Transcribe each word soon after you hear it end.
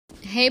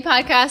Hey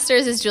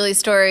podcasters, it's Julie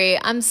Story.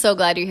 I'm so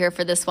glad you're here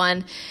for this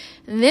one.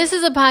 This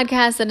is a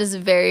podcast that is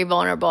very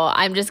vulnerable.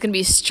 I'm just going to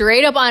be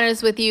straight up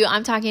honest with you.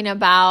 I'm talking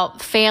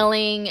about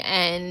failing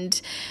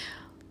and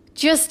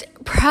just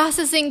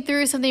processing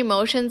through some of the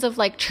emotions of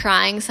like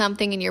trying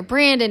something in your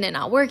brand and it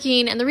not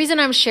working. And the reason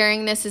I'm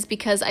sharing this is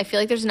because I feel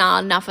like there's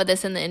not enough of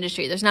this in the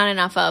industry. There's not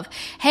enough of,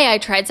 hey, I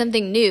tried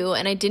something new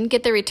and I didn't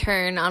get the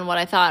return on what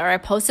I thought, or I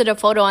posted a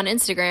photo on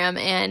Instagram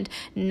and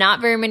not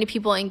very many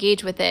people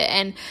engage with it.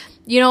 And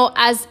you know,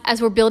 as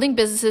we're building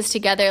businesses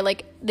together,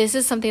 like this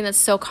is something that's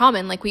so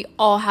common. Like we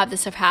all have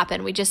this stuff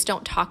happen. We just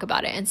don't talk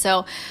about it. And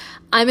so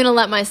I'm going to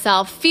let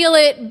myself feel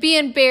it, be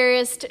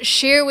embarrassed,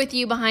 share with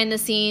you behind the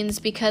scenes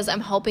because I'm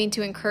hoping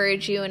to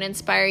encourage you and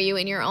inspire you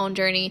in your own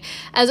journey.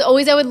 As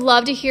always, I would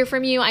love to hear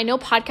from you. I know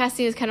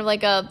podcasting is kind of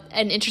like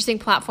an interesting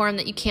platform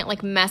that you can't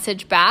like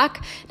message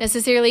back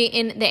necessarily.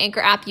 In the Anchor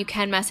app, you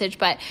can message,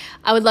 but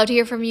I would love to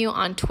hear from you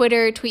on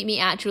Twitter. Tweet me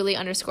at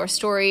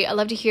Julie_story. I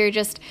love to hear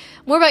just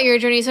more about your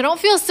journey. So don't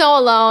feel so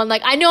alone.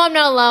 Like I know I'm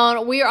not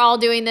alone. We are all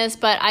doing this,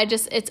 but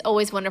it's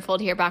always wonderful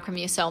to hear back from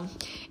you. So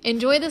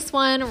enjoy this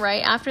one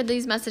right after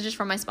these messages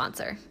from my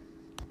sponsor.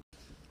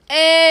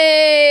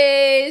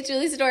 Hey, it's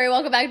Julie Story.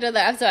 Welcome back to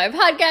another episode of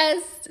my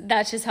podcast.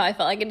 That's just how I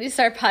felt like I need to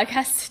start a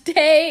podcast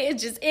today.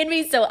 It's just in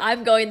me, so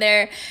I'm going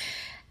there.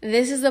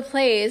 This is the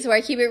place where I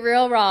keep it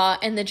real raw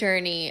in the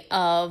journey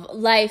of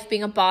life,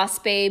 being a boss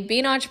babe,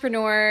 being an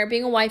entrepreneur,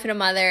 being a wife and a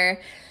mother.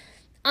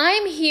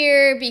 I'm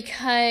here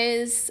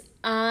because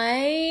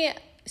I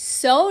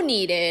so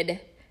needed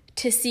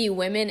to see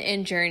women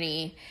in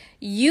journey.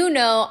 You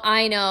know,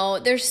 I know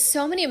there's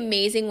so many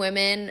amazing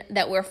women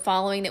that we're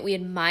following that we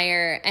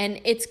admire.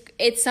 And it's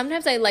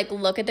sometimes I like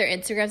look at their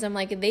Instagrams. I'm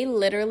like, they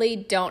literally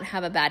don't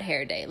have a bad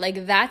hair day.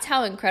 Like that's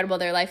how incredible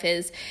their life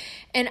is.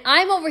 And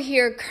I'm over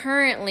here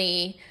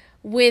currently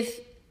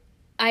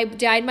I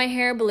dyed my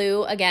hair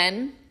blue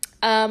again.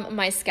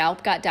 My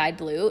scalp got dyed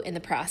blue in the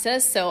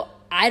process. So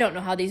I don't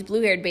know how these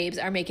blue-haired babes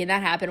are making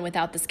that happen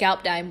without the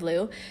scalp dyeing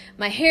blue.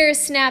 My hair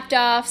is snapped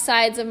off,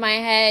 sides of my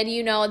head,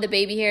 you know, the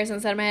baby hairs on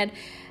the side of my head.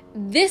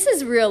 This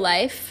is real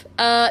life.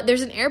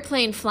 There's an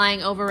airplane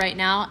flying over right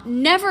now.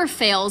 Never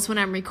fails when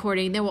I'm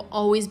recording. There will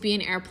always be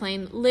an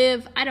airplane.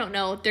 Live,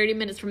 30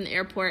 minutes from the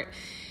airport.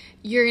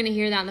 You're going to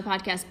hear that on the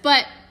podcast.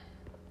 But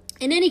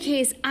in any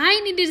case,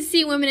 I needed to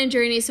see women in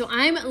journey, so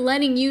I'm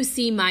letting you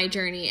see my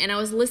journey. And I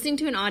was listening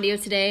to an audio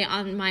today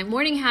on my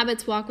morning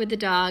habits walk with the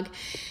dog,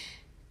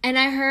 and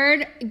I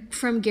heard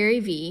from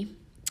Gary Vee,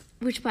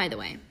 which, by the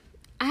way,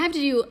 I have to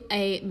do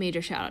a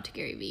major shout out to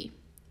Gary Vee.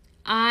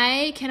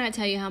 I cannot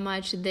tell you how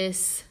much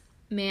this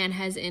man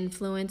has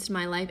influenced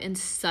my life in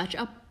such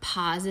a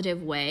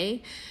positive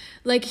way.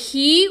 Like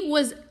he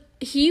was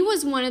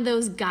one of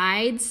those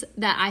guides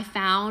that I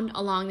found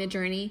along the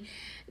journey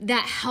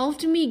that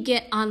helped me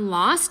get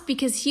unlost,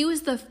 because he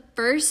was the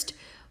first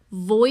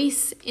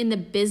voice in the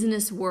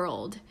business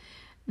world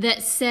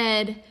that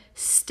said,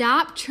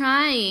 stop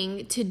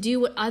trying to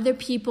do what other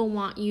people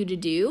want you to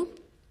do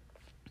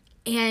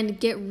and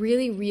get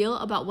really real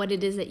about what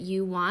it is that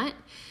you want.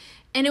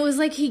 And it was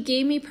like he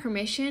gave me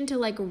permission to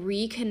like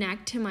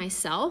reconnect to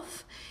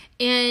myself.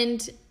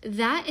 And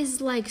that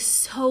is like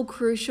so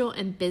crucial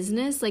in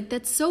business. Like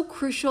that's so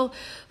crucial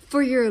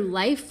for your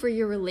life, for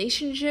your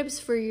relationships,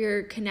 for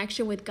your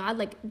connection with God.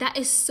 Like that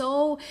is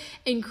so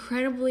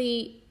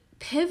incredibly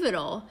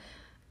pivotal.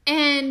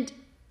 And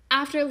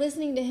after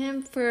listening to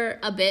him for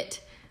a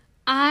bit,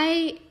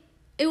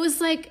 it was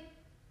like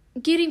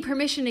getting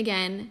permission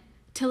again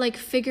to like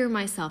figure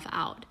myself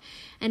out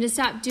and to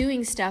stop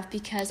doing stuff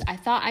because I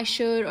thought I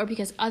should or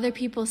because other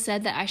people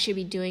said that I should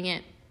be doing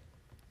it.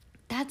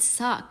 That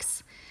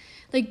sucks.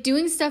 Like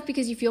doing stuff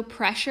because you feel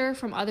pressure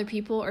from other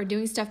people or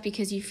doing stuff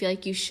because you feel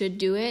like you should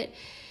do it,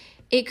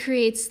 it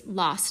creates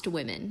lost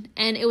women.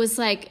 And it was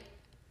like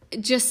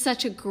just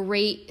such a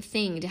great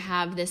thing to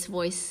have this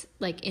voice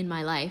like in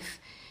my life.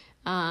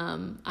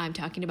 I'm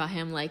talking about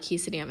him like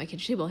he's sitting at my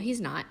kitchen table.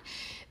 He's not.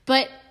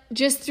 But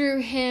just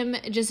through him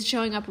just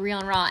showing up real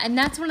and raw. And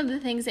that's one of the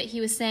things that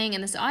he was saying in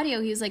this audio.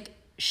 He was like,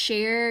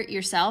 share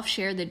yourself,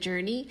 share the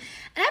journey.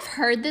 And I've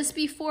heard this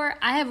before.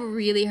 I have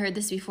really heard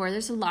this before.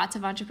 There's lots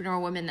of entrepreneur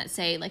women that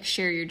say like,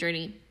 share your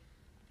journey.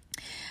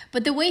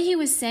 But the way he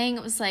was saying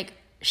it was like,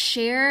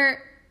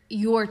 share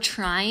your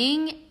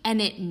trying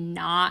and it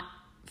not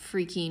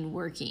freaking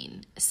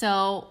working.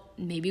 So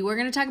maybe we're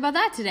going to talk about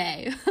that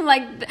today.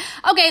 Like,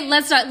 okay,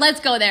 let's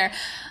go there.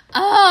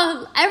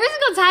 Oh, every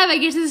single time I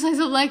get to this place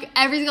of like,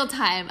 every single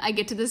time I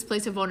get to this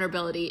place of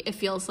vulnerability, it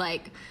feels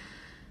like,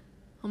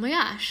 oh my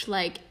gosh,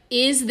 like,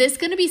 is this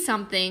going to be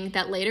something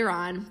that later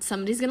on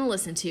somebody's going to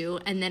listen to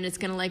and then it's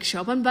going to like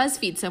show up on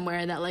BuzzFeed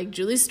somewhere that like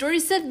Julie's Story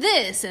said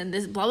this and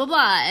this blah, blah,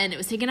 blah, and it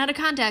was taken out of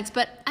context,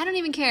 but I don't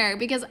even care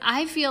because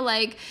I feel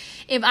like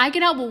if I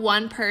can help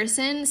one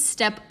person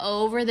step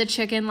over the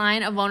chicken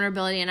line of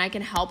vulnerability and I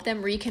can help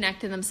them reconnect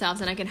to themselves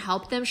and I can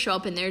help them show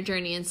up in their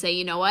journey and say,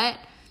 you know what,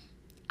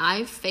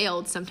 I've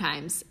failed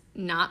sometimes,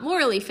 not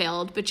morally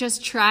failed, but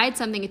just tried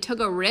something, it took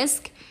a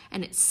risk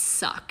and it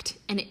sucked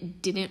and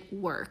it didn't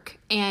work.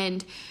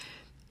 And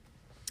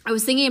I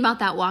was thinking about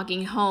that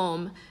walking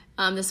home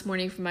this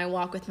morning from my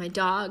walk with my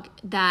dog,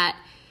 that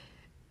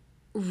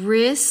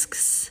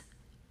risks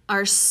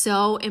are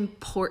so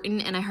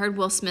important. And I heard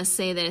Will Smith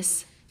say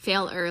this,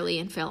 fail early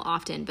and fail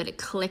often, but it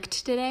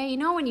clicked today. You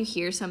know when you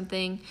hear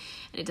something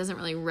and it doesn't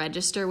really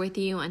register with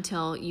you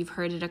until you've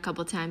heard it a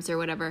couple times or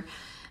whatever?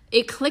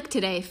 It clicked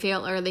today.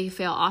 Fail early,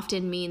 fail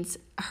often means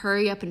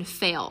hurry up and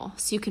fail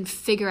so you can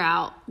figure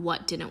out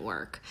what didn't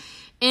work.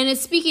 And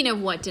it's speaking of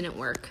what didn't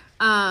work,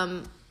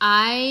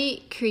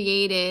 I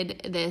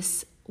created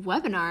this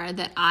webinar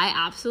that I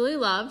absolutely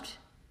loved.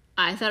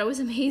 I thought it was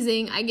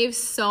amazing. I gave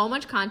so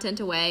much content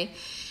away.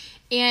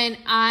 And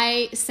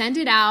I sent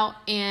it out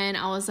and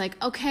I was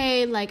like,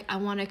 okay, like I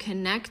want to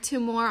connect to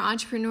more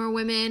entrepreneur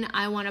women.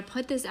 I want to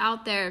put this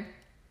out there.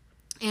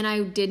 And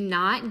I did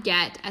not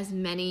get as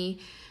many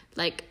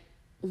like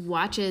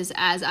watches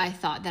as I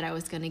thought that I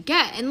was going to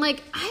get. And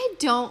like,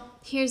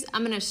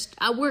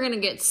 we're going to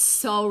get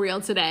so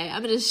real today.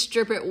 I'm going to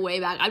strip it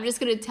way back. I'm just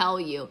going to tell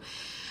you,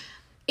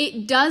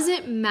 it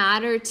doesn't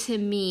matter to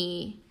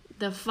me,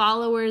 the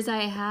followers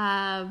I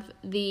have,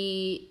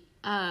 the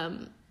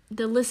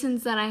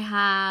listens that I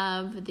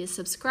have, the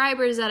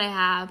subscribers that I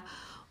have.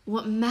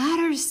 What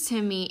matters to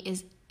me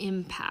is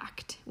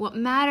impact. What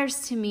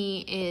matters to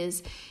me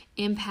is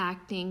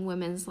impacting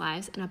women's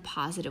lives in a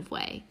positive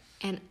way.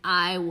 And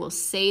I will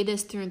say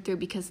this through and through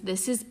because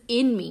this is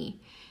in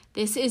me.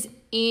 This is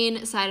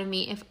inside of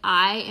me. If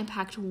I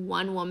impact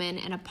one woman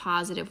in a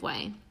positive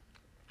way,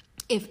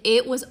 if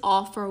it was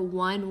all for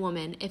one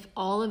woman, if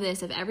all of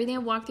this, if everything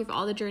I've walked through, if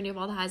all the journey of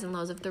all the highs and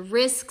lows, if the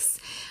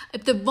risks,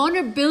 if the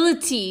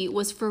vulnerability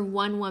was for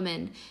one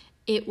woman,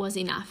 it was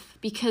enough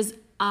because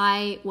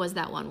I was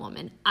that one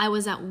woman. I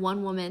was that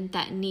one woman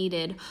that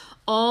needed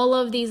all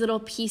of these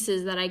little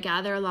pieces that I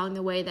gather along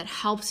the way that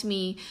helps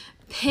me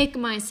pick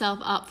myself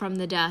up from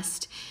the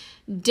dust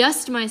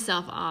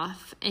myself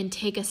off, and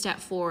take a step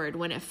forward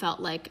when it felt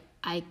like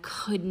I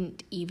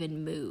couldn't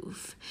even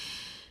move.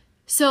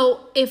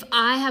 So if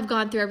I have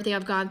gone through everything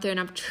I've gone through and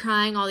I'm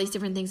trying all these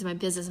different things in my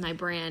business, my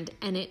brand,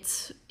 and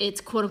it's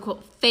quote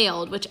unquote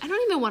failed, which I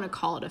don't even want to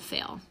call it a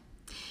fail.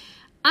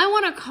 I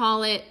want to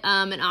call it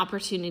an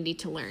opportunity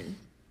to learn.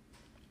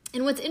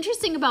 And what's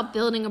interesting about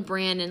building a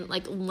brand and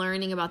like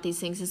learning about these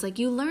things is like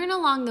you learn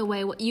along the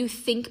way what you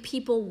think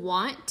people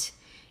want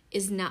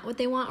is not what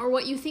they want, or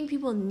what you think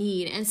people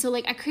need. And so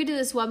like I created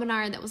this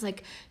webinar that was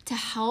like to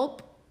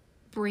help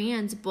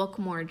brands book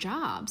more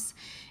jobs.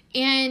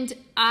 And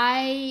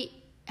I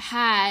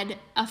had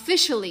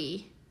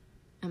officially,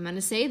 I'm going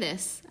to say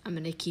this, I'm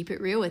going to keep it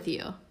real with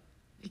you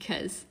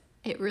because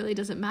it really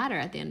doesn't matter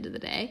at the end of the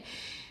day.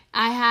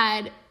 I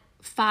had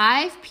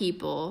 5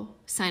 people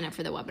sign up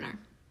for the webinar.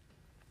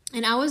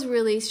 And I was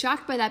really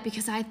shocked by that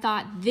because I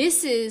thought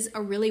this is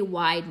a really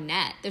wide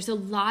net. There's a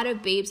lot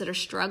of babes that are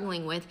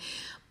struggling with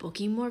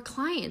booking more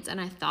clients.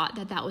 And I thought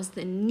that that was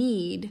the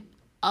need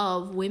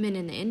of women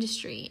in the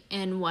industry.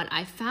 And what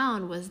I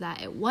found was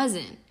that it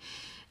wasn't.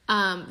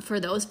 For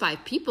those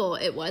 5 people,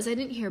 it was. I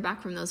didn't hear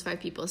back from those 5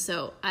 people.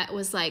 So I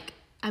was like,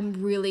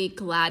 I'm really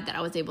glad that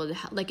I was able to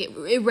help. Like it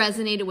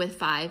resonated with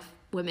 5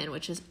 women,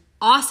 which is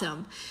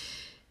awesome.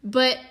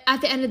 But at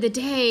the end of the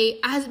day,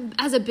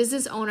 as a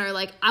business owner,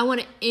 like I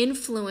want to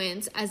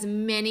influence as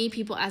many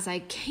people as I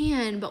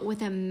can, but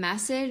with a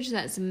message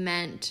that's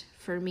meant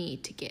for me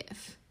to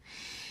give.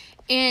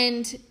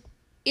 And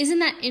isn't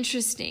that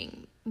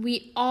interesting?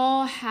 We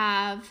all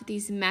have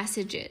these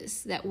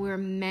messages that we're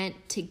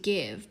meant to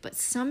give, but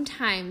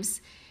sometimes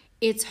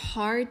it's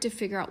hard to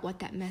figure out what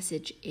that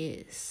message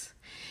is.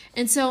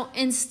 And so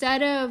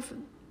instead of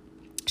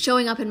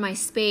showing up in my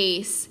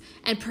space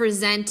and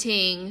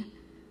presenting,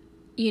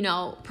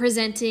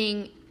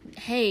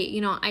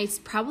 hey, I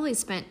probably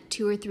spent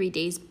 2 or 3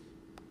 days,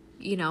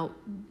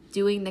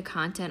 doing the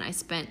content. I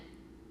spent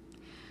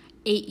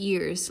 8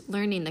 years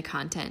learning the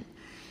content.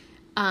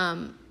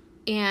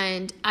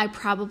 And I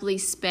probably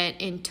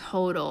spent in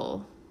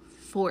total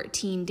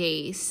 14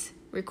 days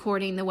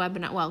recording the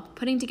webinar,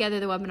 putting together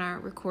the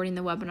webinar, recording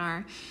the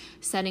webinar,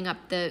 setting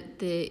up the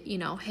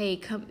hey,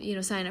 come,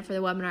 sign up for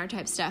the webinar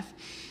type stuff.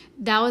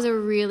 That was a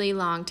really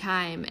long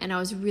time, and I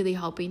was really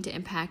hoping to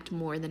impact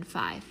more than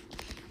 5.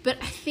 But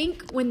I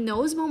think when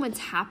those moments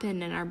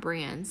happen in our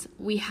brands,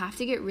 we have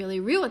to get really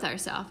real with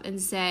ourselves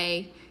and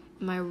say,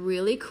 am I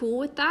really cool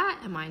with that?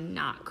 Am I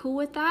not cool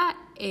with that?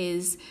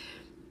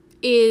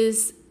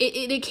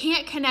 It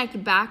can't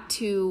connect back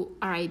to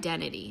our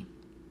identity.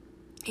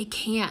 It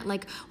can't.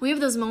 Like, we have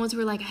those moments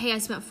where like, hey, I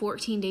spent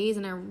 14 days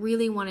and I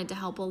really wanted to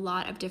help a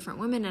lot of different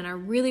women. And I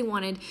really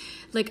wanted,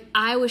 like,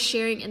 I was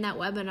sharing in that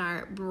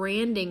webinar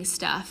branding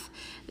stuff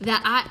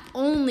that I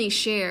only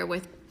share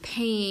with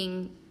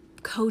paying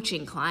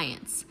coaching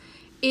clients.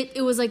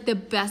 It was like the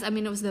best. I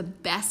mean, it was the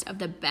best of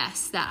the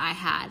best that I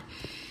had.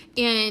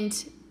 And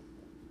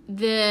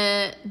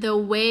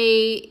the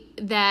way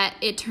that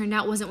it turned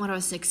out wasn't what I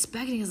was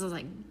expecting, because I was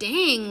like,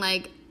 dang,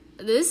 like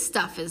this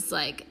stuff is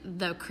like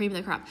the cream of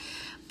the crop.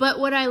 But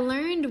what I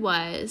learned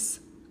was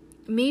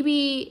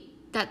maybe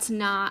that's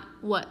not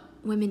what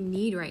women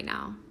need right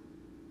now.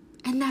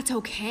 And that's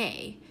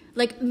okay.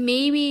 Like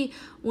maybe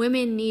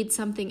women need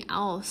something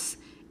else,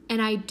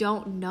 and I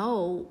don't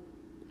know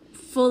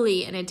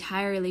fully and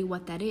entirely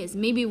what that is.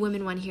 Maybe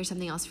women want to hear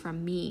something else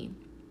from me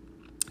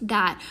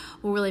that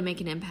will really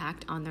make an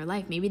impact on their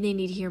life. Maybe they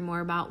need to hear more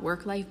about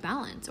work-life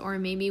balance, or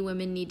maybe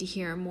women need to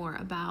hear more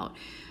about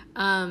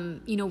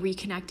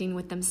reconnecting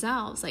with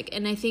themselves.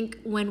 And I think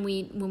when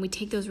we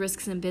take those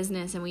risks in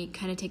business and we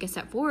kind of take a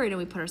step forward and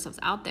we put ourselves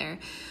out there,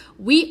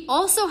 we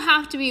also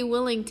have to be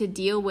willing to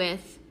deal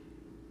with,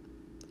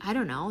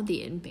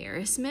 the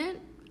embarrassment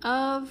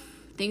of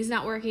things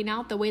not working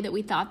out the way that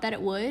we thought that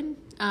it would.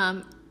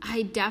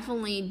 I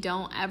definitely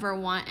don't ever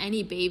want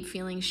any babe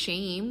feeling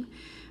shame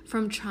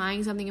from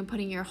trying something and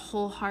putting your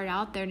whole heart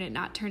out there and it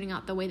not turning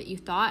out the way that you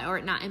thought, or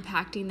it not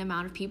impacting the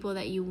amount of people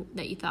that you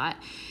thought.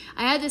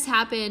 I had this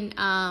happen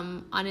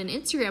on an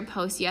Instagram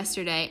post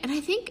yesterday, and I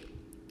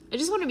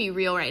just want to be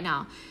real right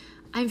now.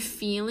 I'm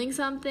feeling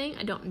something.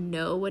 I don't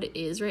know what it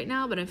is right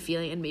now, but I'm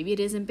feeling, and maybe it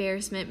is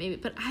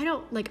embarrassment, but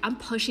I'm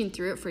pushing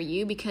through it for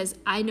you because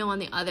I know on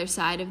the other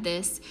side of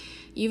this,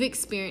 you've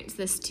experienced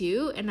this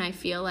too, and I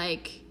feel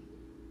like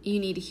you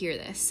need to hear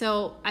this.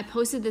 So I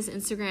posted this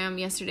Instagram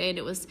yesterday, and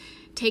it was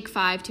Take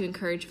 5 to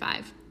Encourage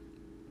 5.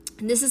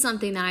 And this is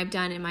something that I've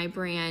done in my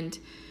brand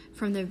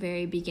from the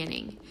very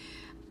beginning.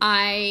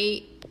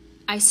 I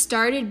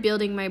started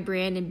building my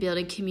brand and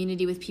building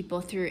community with people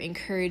through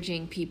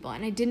encouraging people.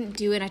 And I didn't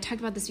do it, I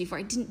talked about this before,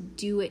 I didn't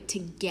do it to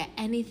get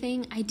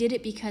anything. I did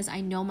it because I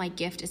know my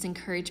gift is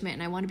encouragement,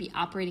 and I want to be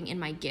operating in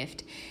my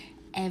gift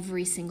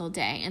every single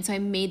day. And so I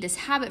made this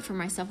habit for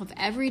myself of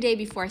every day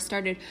before I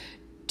started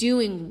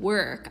doing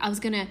work, I was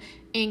going to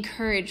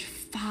encourage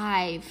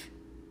 5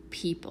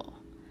 people.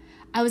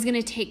 I was going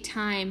to take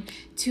time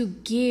to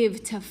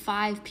give to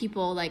 5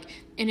 people, like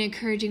an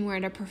encouraging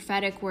word, a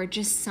prophetic word,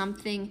 just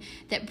something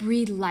that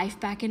breathed life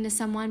back into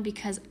someone,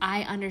 because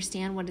I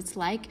understand what it's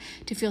like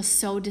to feel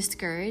so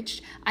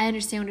discouraged. I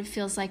understand what it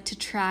feels like to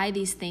try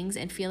these things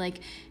and feel like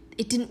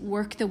it didn't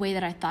work the way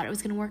that I thought it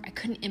was going to work. I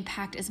couldn't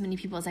impact as many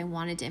people as I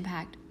wanted to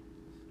impact.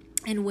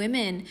 And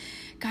women,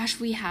 gosh,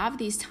 we have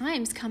these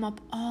times come up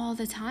all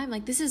the time.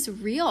 Like, this is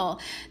real.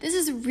 This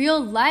is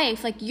real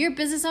life. Like, you're a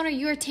business owner,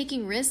 you are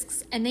taking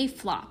risks and they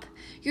flop.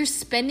 You're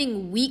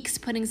spending weeks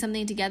putting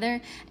something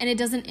together and it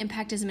doesn't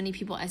impact as many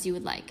people as you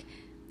would like.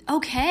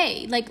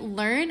 Okay, like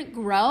learn,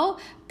 grow,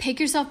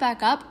 pick yourself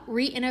back up,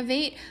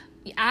 re-innovate,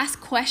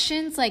 ask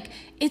questions. Like,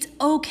 it's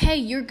okay.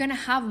 You're going to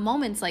have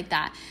moments like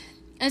that.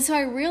 And so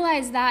I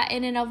realized that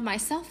in and of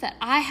myself, that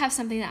I have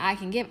something that I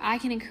can give. I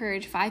can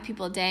encourage 5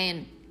 people a day,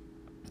 and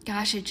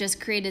gosh, it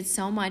just created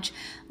so much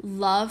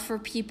love for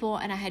people.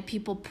 And I had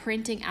people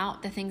printing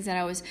out the things that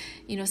I was,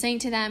 saying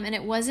to them. And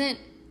it wasn't,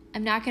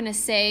 I'm not going to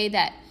say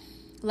that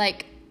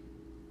like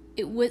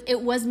it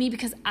was me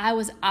because I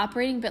was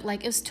operating, but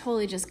like it was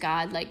totally just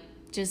God, like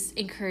just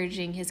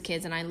encouraging his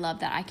kids. And I love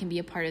that I can be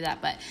a part of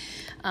that. But,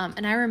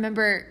 and I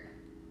remember,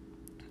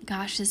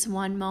 gosh, this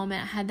one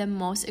moment I had the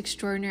most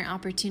extraordinary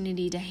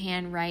opportunity to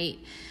handwrite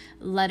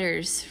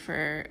letters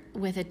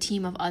with a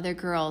team of other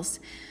girls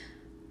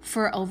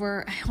for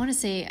over,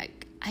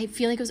 I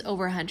feel like it was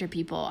over 100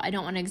 people. I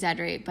don't want to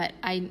exaggerate, but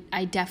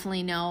I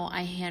definitely know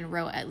I hand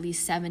wrote at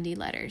least 70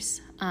 letters.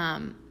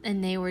 And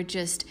they were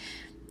just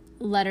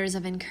letters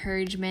of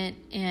encouragement,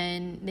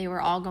 and they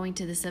were all going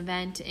to this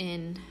event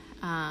in,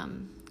 I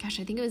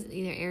think it was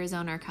either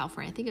Arizona or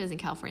California. I think it was in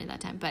California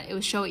at that time, but it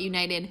was Show It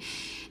United.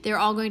 They were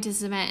all going to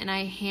this event, and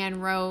I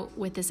hand wrote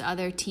with this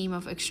other team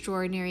of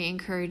extraordinary,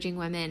 encouraging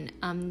women,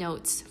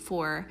 notes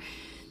for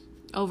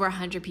over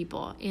 100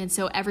 people. And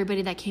so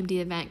everybody that came to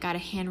the event got a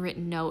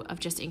handwritten note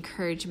of just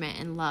encouragement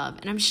and love.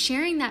 And I'm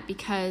sharing that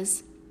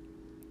because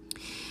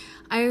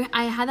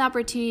I had the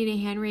opportunity to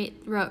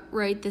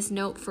handwrite this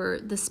note for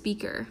the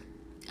speaker,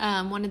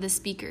 one of the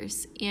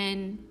speakers.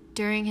 And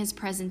during his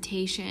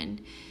presentation,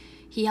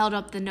 he held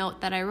up the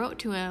note that I wrote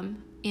to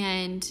him,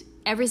 and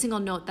every single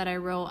note that I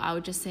wrote, I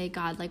would just say,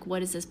 God, like, what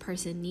does this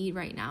person need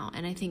right now?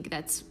 And I think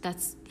that's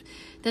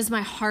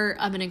my heart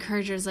of an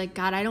encourager, is like,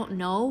 God, I don't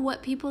know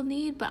what people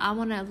need, but I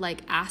want to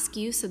like ask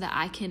you so that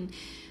I can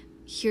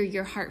hear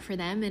your heart for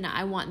them. And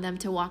I want them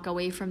to walk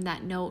away from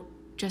that note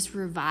just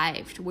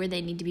revived where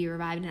they need to be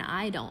revived. And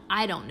I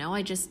don't know.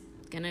 I just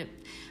gonna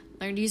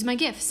learn to use my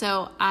gift.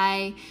 So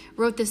I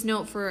wrote this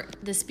note for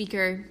the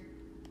speaker,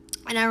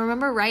 and I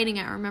remember writing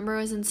it. I remember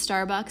I was in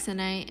Starbucks,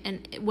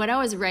 and what I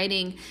was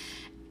writing,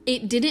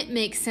 it didn't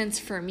make sense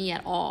for me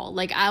at all.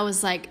 Like, I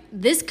was like,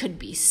 this could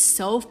be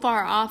so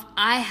far off.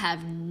 I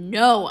have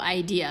no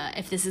idea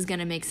if this is going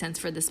to make sense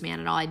for this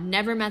man at all. I'd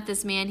never met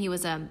this man. He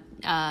was a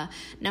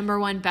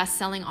 #1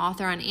 best-selling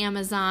author on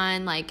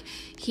Amazon. Like,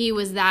 he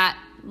was that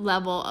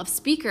level of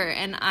speaker,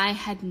 and I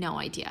had no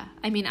idea.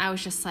 I mean, I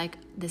was just like,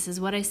 this is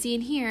what I see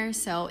in here,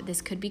 so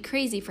this could be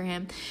crazy for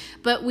him.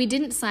 But we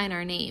didn't sign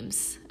our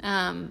names.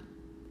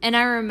 And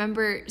I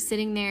remember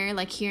sitting there,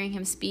 like, hearing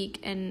him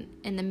speak, and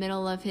in the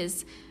middle of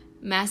his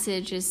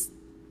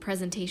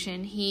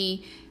presentation,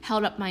 he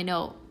held up my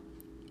note,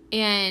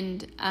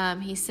 and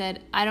he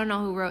said, I don't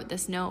know who wrote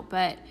this note,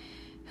 but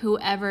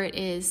whoever it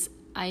is,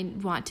 I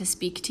want to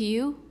speak to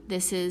you.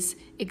 this is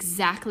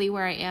exactly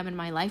where I am in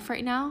my life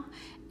right now.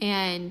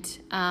 And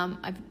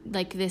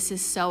this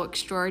is so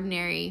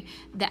extraordinary,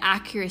 the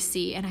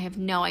accuracy, and I have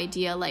no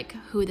idea like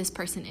who this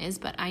person is,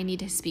 but I need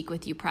to speak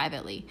with you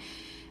privately.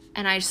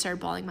 And I just started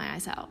bawling my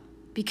eyes out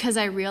because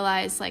I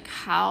realized like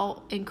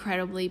how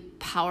incredibly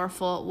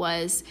powerful it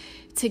was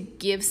to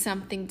give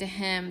something to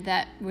him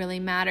that really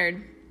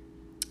mattered.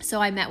 So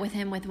I met with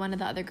him with one of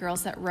the other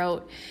girls that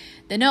wrote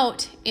the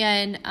note,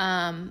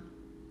 and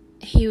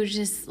he was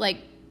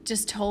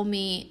just told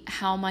me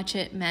how much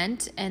it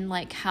meant and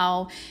like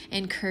how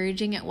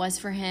encouraging it was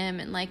for him.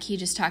 And like, he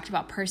just talked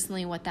about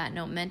personally what that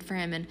note meant for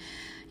him. And,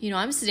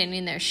 I'm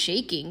standing there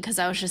shaking because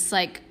I was just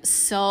like,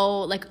 so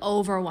like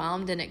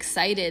overwhelmed and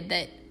excited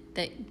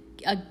that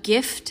a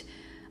gift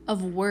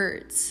of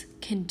words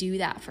can do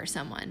that for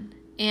someone.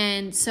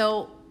 And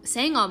so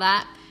saying all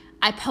that,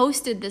 I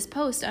posted this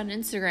post on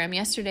Instagram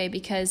yesterday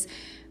because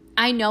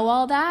I know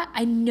all that.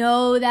 I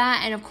know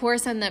that. And of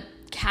course, on the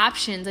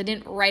captions, I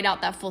didn't write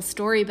out that full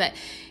story, but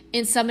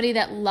in somebody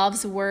that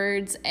loves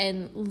words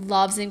and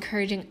loves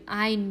encouraging,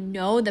 I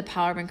know the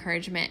power of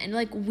encouragement. And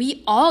like,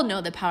 we all know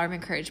the power of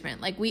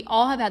encouragement. Like, we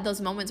all have had those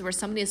moments where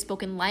somebody has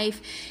spoken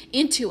life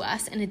into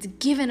us and it's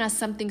given us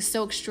something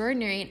so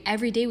extraordinary. And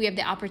every day we have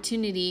the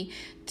opportunity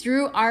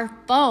through our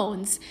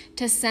phones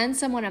to send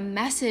someone a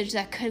message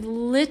that could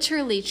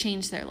literally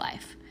change their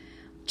life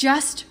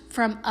just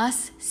from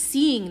us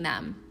seeing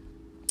them.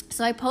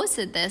 So I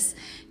posted this,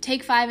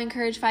 take 5,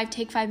 encourage 5,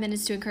 take 5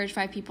 minutes to encourage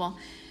 5 people.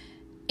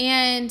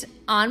 And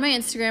on my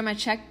Instagram, I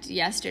checked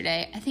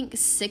yesterday, I think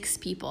 6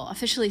 people,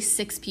 officially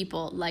 6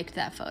 people liked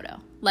that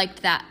photo,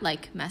 liked that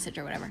message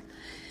or whatever.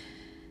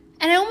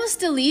 And I almost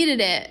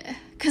deleted it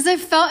because I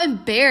felt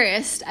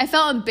embarrassed. I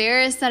felt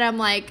embarrassed that I'm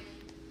like,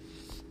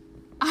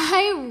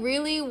 I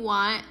really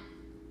want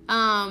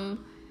to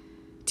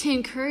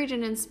encourage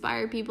and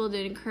inspire people,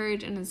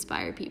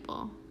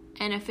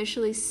 And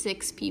officially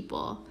 6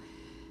 people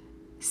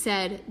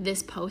said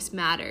this post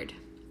mattered.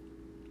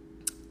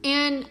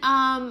 And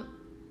I'm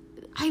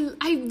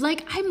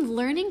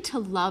learning to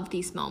love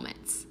these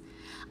moments.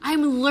 I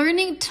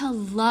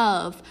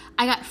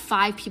got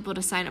 5 people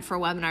to sign up for a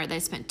webinar that I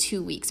spent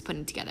 2 weeks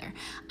putting together.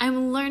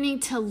 I'm learning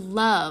to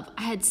love.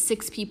 I had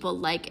 6 people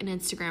like an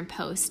Instagram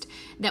post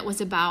that was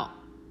about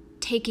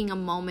taking a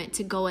moment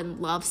to go and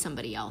love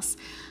somebody else.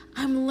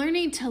 I'm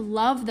learning to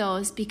love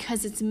those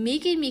because it's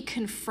making me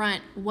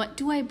confront, what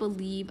do I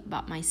believe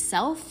about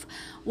myself?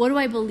 What do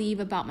I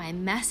believe about my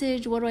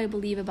message? What do I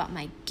believe about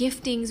my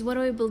giftings? What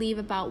do I believe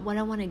about what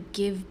I want to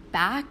give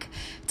back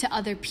to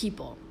other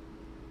people?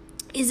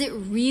 Is it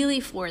really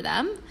for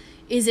them?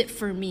 Is it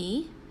for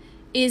me?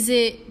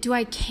 Do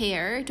I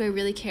care? Do I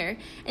really care?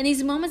 And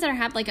these moments that I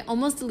have, like, I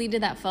almost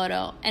deleted that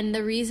photo. And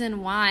the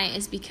reason why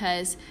is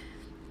because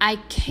I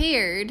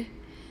cared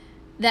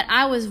that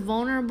I was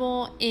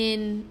vulnerable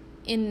in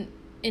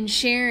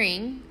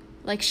sharing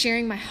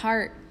my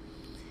heart.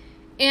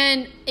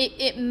 And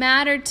it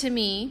mattered to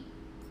me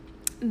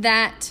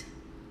that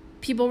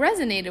people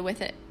resonated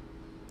with it.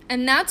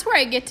 And that's where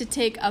I get to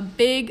take a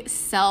big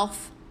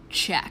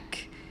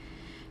self-check.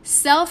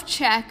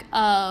 Self-check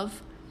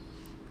of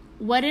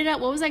what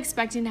was I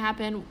expecting to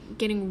happen,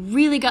 getting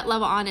really gut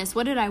level honest.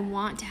 What did I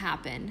want to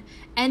happen?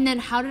 And then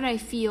how did I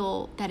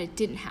feel that it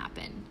didn't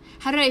happen?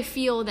 How did I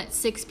feel that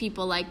 6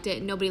 people liked it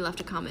and nobody left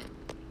a comment?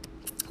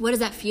 What does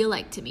that feel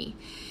like to me?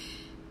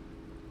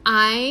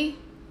 I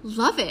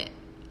love it.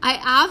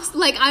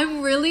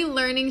 I'm really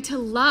learning to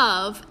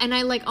love, and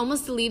I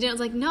almost deleted it. I was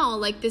like, no,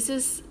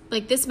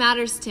 this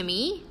matters to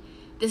me.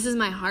 This is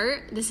my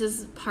heart. This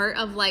is part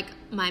of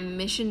my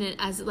mission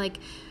as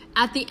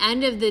at the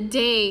end of the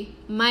day,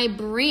 my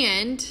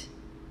brand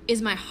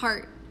is my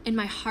heart, and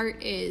my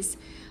heart is,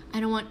 I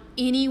don't want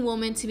any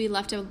woman to be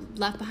left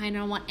behind. I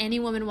don't want any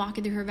woman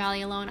walking through her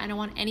valley alone. I don't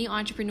want any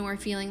entrepreneur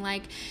feeling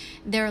like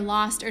they're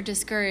lost or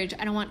discouraged.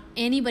 I don't want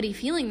anybody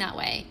feeling that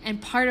way.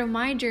 And part of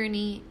my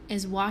journey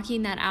is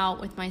walking that out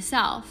with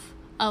myself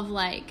of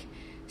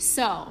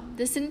so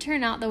this didn't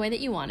turn out the way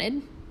that you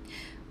wanted.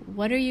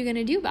 What are you going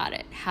to do about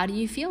it? How do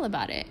you feel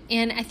about it?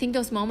 And I think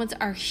those moments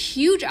are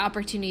huge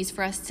opportunities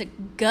for us to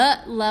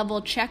gut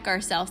level check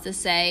ourselves to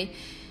say,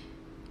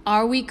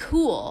 are we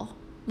cool?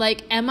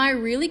 Am I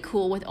really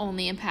cool with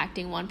only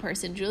impacting one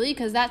person, Julie?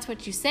 Because that's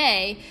what you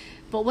say,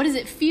 but what does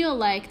it feel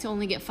like to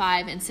only get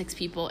 5 and 6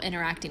 people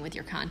interacting with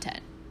your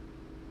content?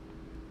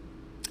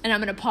 And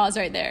I'm going to pause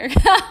right there.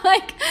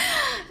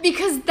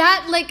 Because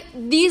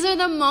these are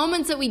the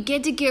moments that we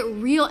get to get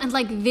real. And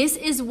this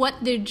is what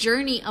the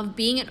journey of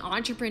being an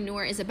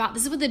entrepreneur is about.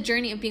 This is what the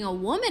journey of being a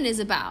woman is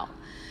about.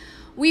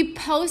 We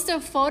post a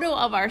photo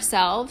of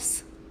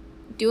ourselves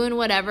doing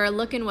whatever,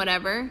 looking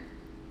whatever.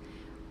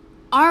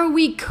 Are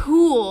we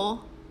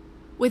cool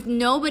with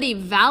nobody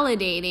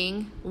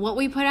validating what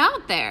we put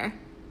out there?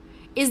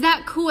 Is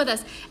that cool with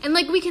us? And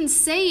we can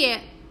say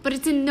it, but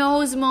it's in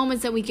those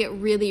moments that we get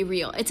really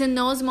real. It's in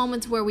those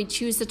moments where we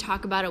choose to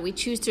talk about it. We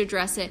choose to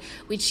address it.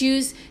 We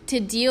choose to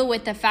deal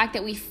with the fact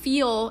that we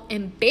feel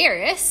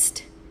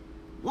embarrassed.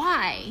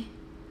 Why?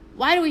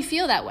 Why do we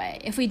feel that way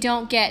if we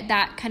don't get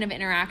that kind of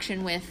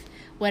interaction with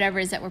whatever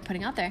it is that we're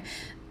putting out there?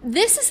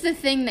 This is the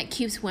thing that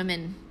keeps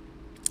women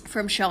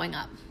from showing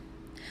up.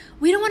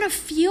 We don't want to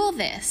feel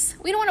this.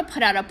 We don't want to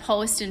put out a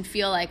post and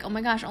feel like, oh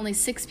my gosh, only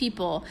six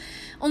people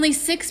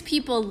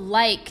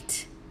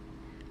liked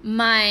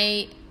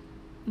my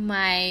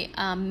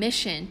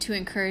mission to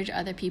encourage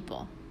other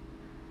people.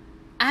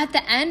 At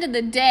the end of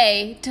the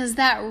day, does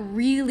that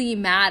really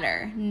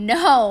matter?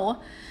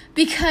 No,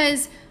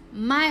 because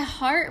my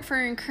heart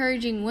for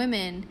encouraging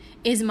women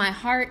is my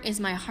heart,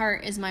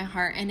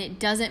 and it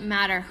doesn't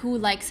matter who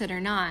likes it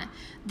or not.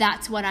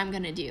 That's what I'm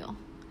going to do.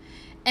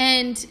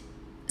 And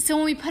so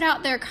when we put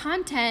out their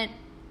content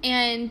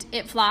and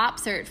it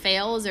flops or it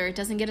fails or it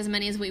doesn't get as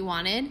many as we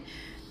wanted,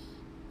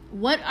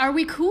 what are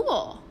we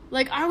cool?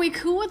 Like, are we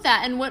cool with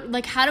that?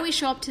 And how do we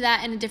show up to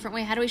that in a different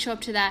way? How do we show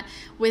up to that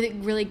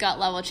with really gut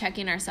level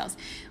checking ourselves?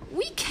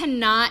 We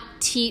cannot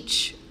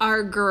teach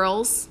our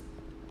girls,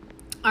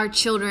 our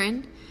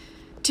children,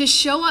 to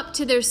show up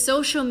to their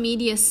social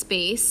media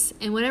space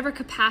in whatever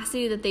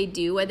capacity that they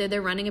do, whether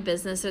they're running a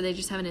business or they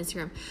just have an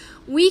Instagram.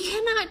 We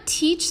cannot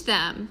teach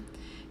them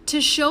to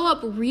show up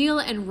real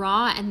and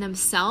raw and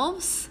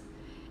themselves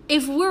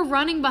if we're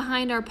running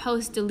behind our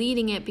post,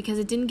 deleting it because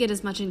it didn't get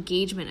as much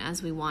engagement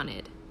as we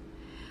wanted.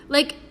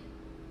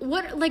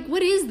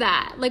 What is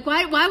that?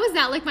 Why was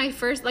that my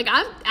first,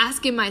 I'm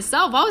asking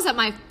myself, why was that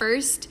my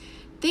first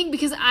thing?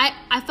 Because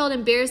I felt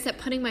embarrassed that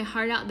putting my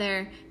heart out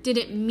there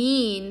didn't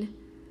mean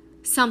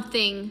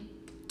something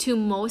to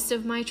most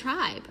of my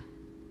tribe.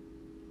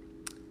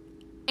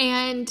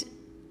 And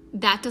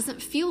that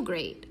doesn't feel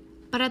great.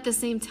 But at the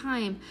same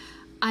time,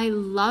 I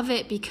love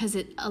it because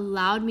it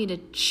allowed me to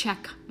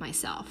check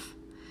myself.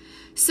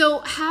 So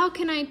how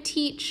can I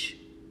teach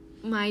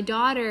my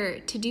daughter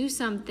to do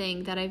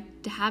something that I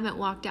haven't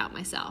walked out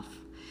myself?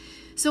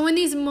 So when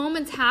these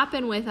moments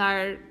happen with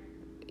our,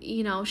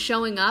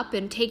 showing up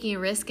and taking a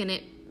risk and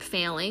it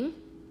failing,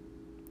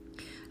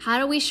 how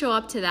do we show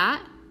up to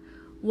that?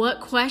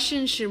 What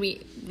questions should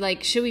we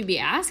be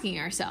asking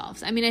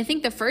ourselves? I mean, I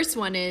think the first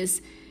one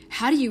is,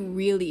 how do you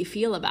really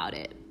feel about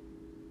it?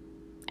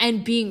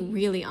 And being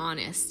really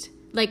honest.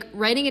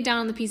 Writing it down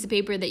on the piece of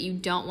paper that you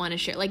don't want to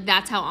share.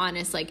 That's how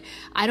honest.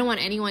 I don't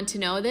want anyone to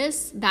know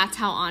this. That's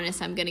how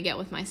honest I'm going to get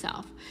with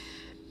myself.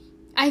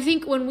 I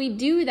think when we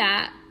do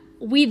that,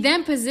 we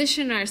then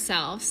position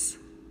ourselves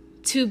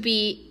to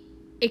be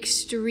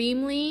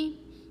extremely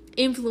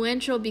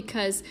influential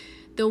because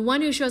the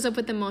one who shows up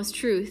with the most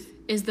truth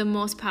is the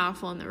most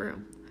powerful in the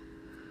room.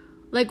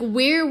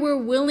 Where we're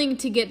willing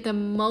to get the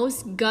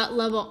most gut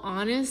level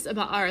honest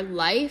about our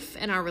life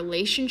and our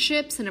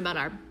relationships and about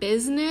our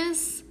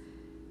business,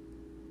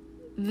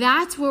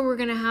 that's where we're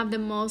going to have the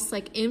most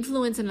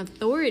influence and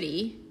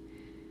authority,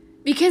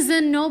 because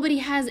then nobody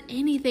has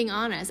anything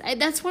on us.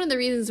 That's one of the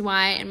reasons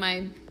why in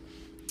my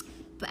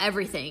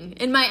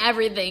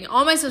everything,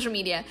 all my social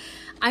media,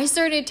 I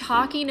started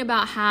talking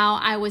about how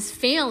I was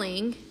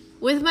failing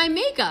with my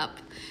makeup.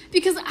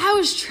 Because I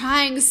was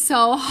trying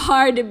so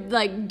hard to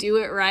do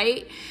it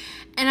right,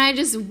 and I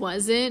just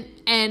wasn't.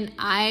 And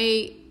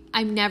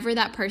I'm never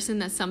that person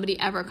that somebody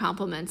ever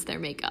compliments their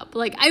makeup.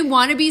 I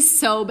want to be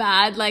so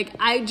bad.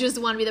 I just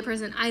want to be the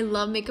person. I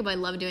love makeup. I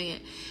love doing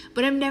it.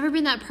 But I've never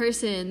been that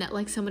person that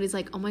somebody's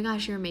oh my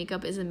gosh, your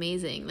makeup is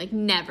amazing.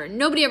 Never.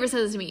 Nobody ever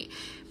says this to me.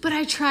 But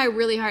I try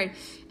really hard.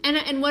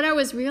 And what I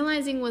was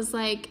realizing was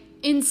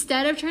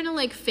instead of trying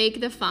to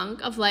fake the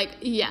funk of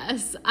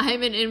yes,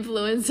 I'm an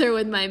influencer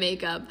with my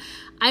makeup,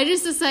 I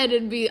just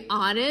decided to be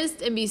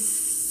honest and be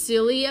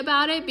silly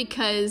about it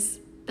because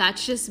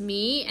that's just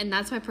me and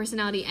that's my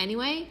personality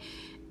anyway.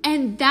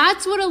 And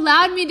that's what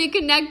allowed me to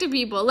connect to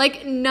people.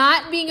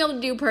 Not being able to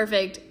do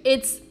perfect,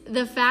 it's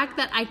the fact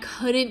that I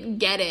couldn't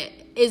get it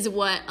is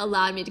what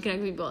allowed me to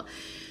connect with people.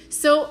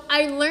 So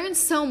I learned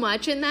so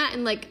much in that.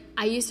 And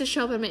I used to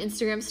show up on my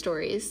Instagram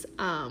stories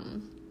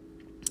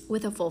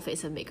with a full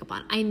face of makeup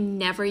on. I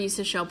never used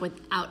to show up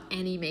without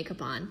any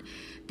makeup on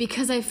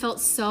because I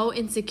felt so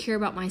insecure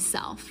about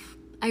myself.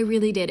 I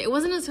really did. It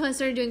wasn't until I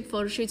started doing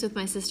photo shoots with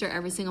my sister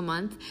every single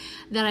month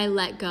that I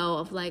let go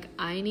of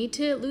I need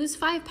to lose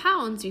 5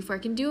 pounds before I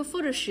can do a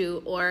photo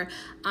shoot, or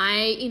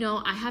I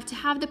have to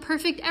have the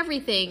perfect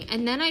everything.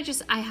 And then I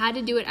had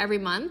to do it every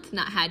month.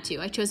 Not had to.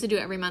 I chose to do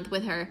it every month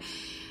with her.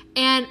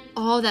 And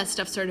all that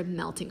stuff started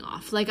melting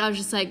off. I was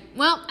just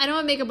well, I don't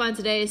have makeup on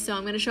today, so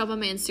I'm going to show up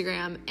on my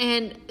Instagram.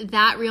 And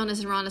that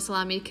realness and rawness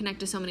allowed me to connect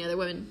to so many other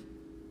women.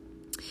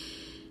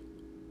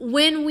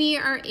 When we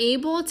are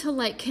able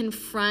to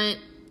confront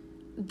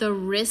the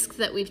risk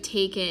that we've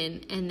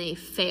taken and they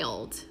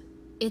failed,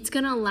 it's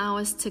going to allow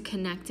us to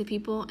connect to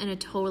people in a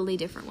totally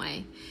different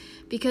way.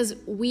 Because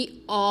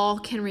we all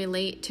can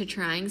relate to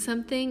trying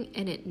something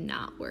and it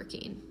not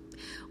working.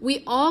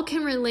 We all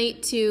can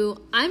relate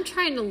to, I'm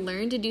trying to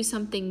learn to do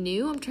something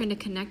new. I'm trying to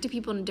connect to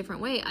people in a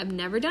different way. I've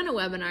never done a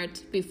webinar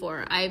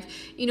before.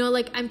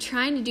 I'm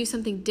trying to do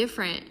something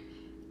different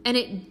and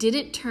it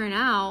didn't turn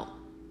out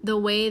the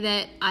way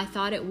that I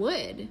thought it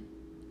would.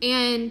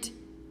 And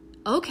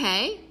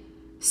okay,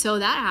 So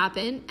that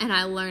happened, and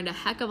I learned a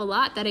heck of a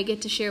lot that I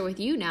get to share with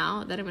you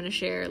now, that I'm going to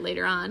share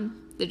later on,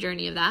 the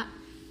journey of that.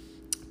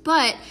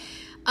 But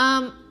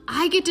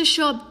I get to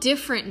show up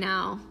different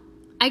now.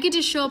 I get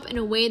to show up in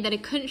a way that I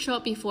couldn't show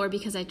up before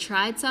because I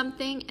tried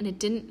something and it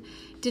didn't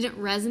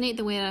resonate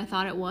the way that I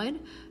thought it would.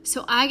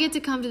 So I get to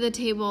come to the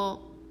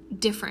table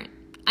different.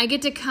 I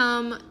get to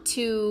come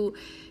to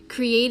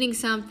creating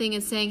something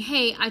and saying,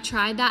 hey, I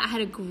tried that. I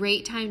had a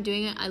great time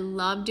doing it. I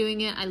loved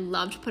doing it. I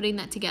loved putting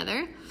that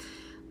together.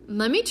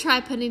 Let me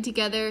try putting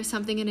together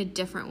something in a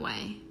different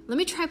way. Let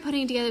me try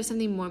putting together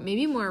something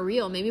maybe more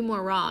real, maybe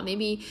more raw,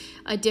 maybe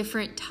a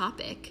different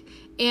topic.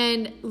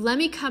 And let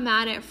me come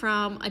at it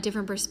from a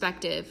different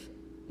perspective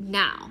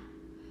now.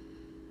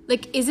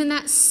 Like, isn't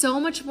that so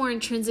much more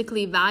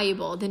intrinsically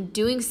valuable than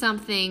doing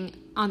something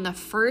on the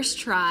first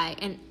try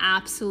and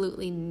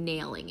absolutely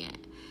nailing it?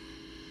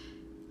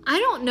 I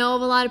don't know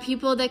of a lot of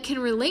people that can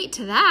relate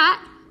to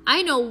that.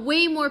 I know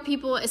way more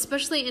people,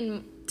 especially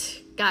in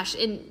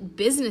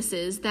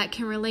businesses, that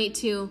can relate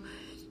to,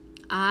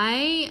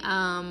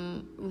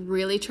 I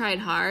really tried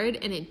hard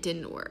and it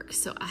didn't work,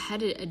 so I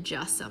had to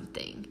adjust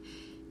something.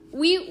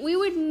 We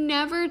would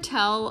never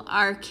tell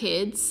our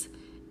kids,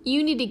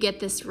 you need to get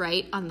this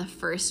right on the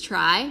first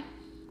try.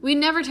 We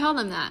never tell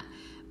them that.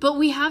 But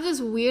we have this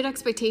weird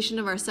expectation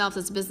of ourselves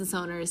as business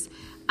owners.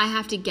 I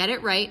have to get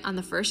it right on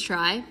the first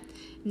try.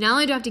 Not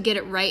only do I have to get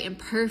it right and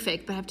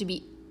perfect, but I have to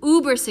be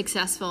uber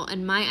successful.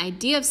 And my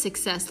idea of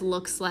success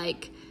looks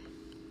like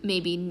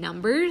maybe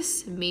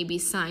numbers, maybe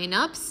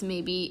signups,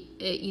 maybe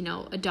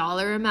a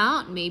dollar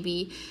amount,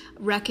 maybe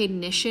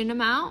recognition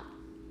amount.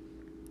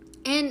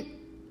 And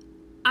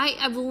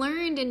I've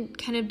learned in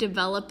kind of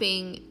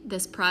developing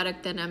this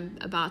product that I'm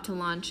about to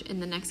launch in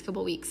the next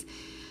couple weeks,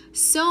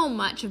 so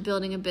much of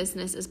building a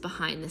business is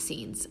behind the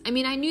scenes. I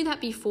mean, I knew that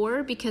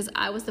before because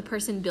I was the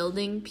person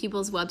building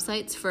people's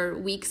websites for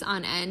weeks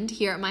on end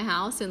here at my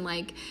house. And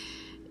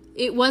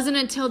it wasn't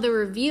until the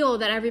reveal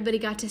that everybody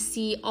got to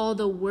see all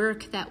the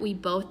work that we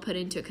both put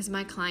into it, because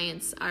my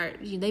clients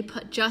they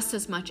put just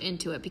as much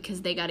into it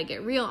because they got to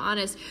get real,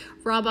 honest,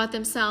 raw about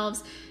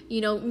themselves,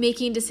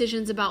 making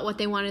decisions about what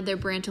they wanted their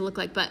brand to look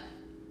like. But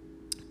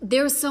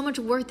there's so much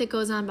work that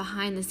goes on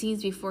behind the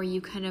scenes before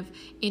you kind of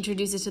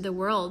introduce it to the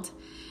world.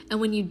 And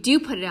when you do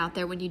put it out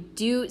there, when you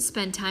do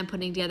spend time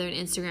putting together an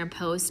Instagram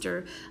post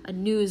or a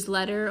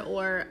newsletter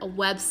or a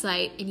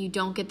website and you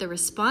don't get the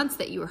response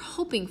that you were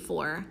hoping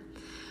for,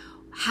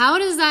 how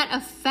does that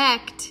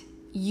affect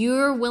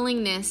your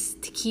willingness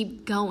to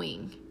keep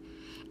going?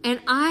 And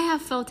I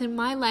have felt in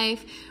my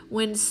life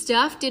when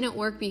stuff didn't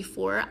work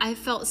before, I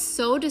felt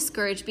so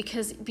discouraged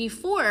because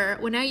before,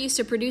 when I used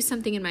to produce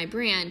something in my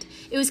brand,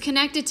 it was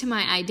connected to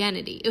my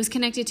identity. It was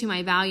connected to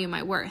my value,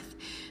 my worth.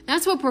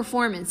 That's what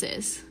performance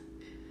is.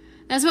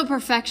 That's what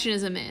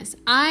perfectionism is.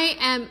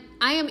 I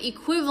am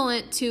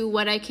equivalent to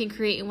what I can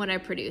create and what I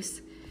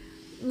produce.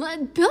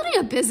 Building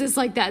a business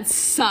like that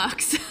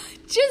sucks. It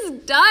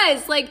just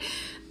does.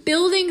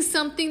 Building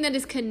something that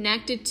is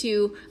connected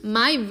to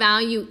my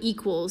value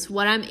equals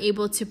what I'm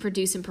able to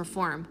produce and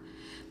perform.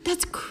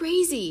 That's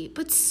crazy.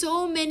 But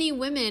so many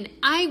women,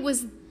 I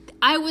was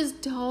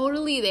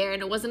totally there,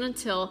 and it wasn't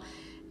until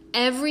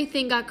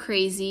everything got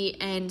crazy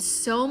and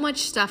so much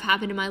stuff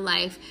happened in my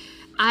life,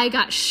 I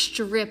got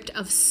stripped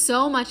of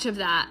so much of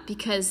that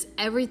because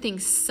everything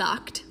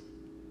sucked.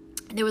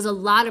 There was a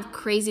lot of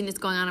craziness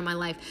going on in my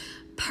life.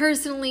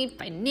 Personally,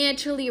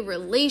 financially,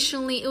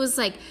 relationally, it was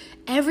like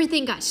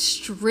everything got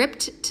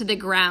stripped to the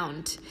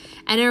ground.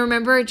 And I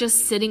remember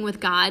just sitting with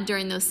God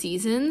during those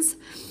seasons.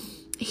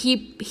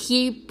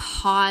 He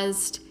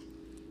paused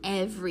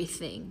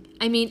everything.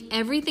 I mean,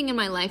 everything in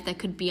my life that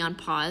could be on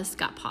pause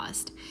got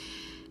paused.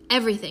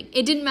 Everything.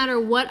 It didn't matter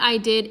what I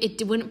did.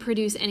 It wouldn't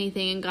produce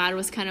anything. And God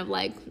was kind of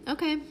like,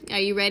 okay, are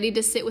you ready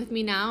to sit with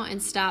me now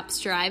and stop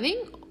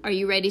striving? Are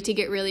you ready to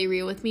get really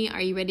real with me?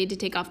 Are you ready to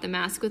take off the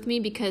mask with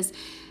me? Because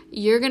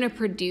you're going to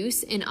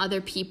produce in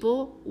other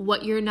people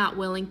what you're not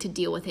willing to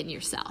deal with in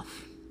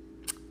yourself.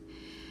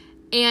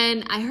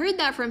 And I heard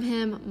that from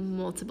him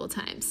multiple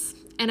times.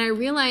 And I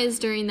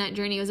realized during that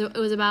journey, it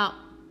was about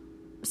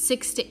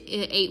 6 to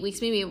 8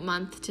 weeks, maybe a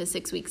month to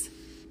 6 weeks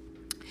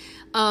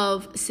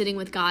of sitting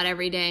with God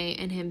every day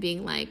and him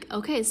being like,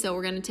 okay, so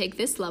we're going to take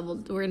this level,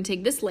 we're going to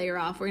take this layer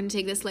off, we're going to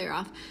take this layer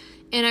off.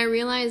 And I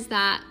realized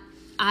that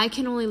I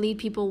can only lead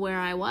people where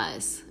I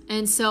was.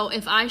 And so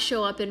if I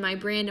show up in my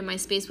brand and my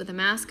space with a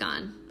mask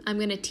on, I'm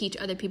going to teach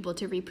other people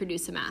to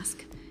reproduce a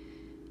mask.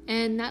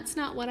 And that's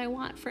not what I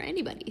want for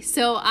anybody.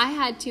 So I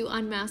had to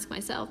unmask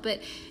myself.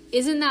 But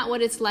isn't that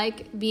what it's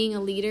like being a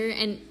leader?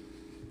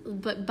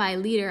 But by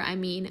leader, I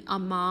mean a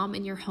mom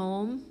in your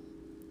home,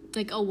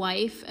 like a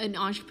wife, an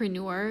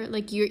entrepreneur.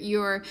 Like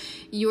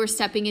you're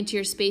stepping into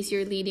your space,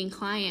 you're leading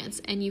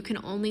clients, and you can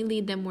only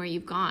lead them where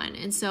you've gone.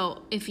 And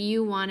so if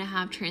you want to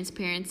have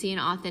transparency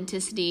and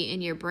authenticity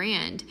in your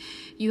brand,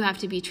 you have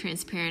to be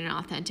transparent and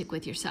authentic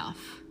with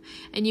yourself.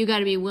 And you got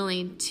to be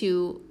willing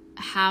to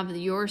have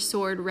your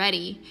sword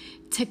ready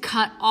to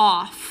cut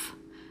off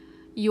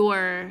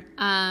your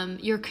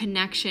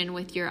connection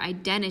with your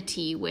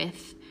identity,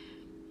 with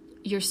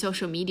your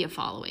social media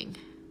following.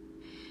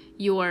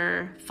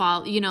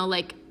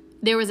 Like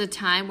there was a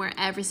time where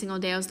every single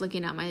day I was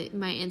looking at my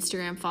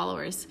Instagram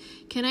followers.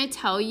 Can I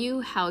tell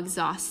you how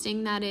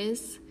exhausting that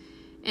is?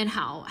 And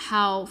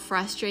how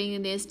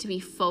frustrating it is to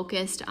be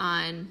focused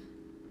on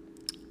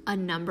a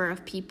number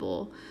of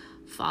people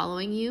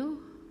following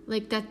you?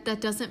 Like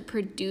that doesn't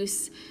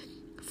produce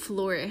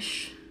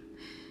flourish.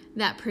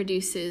 That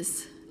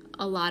produces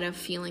a lot of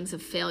feelings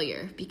of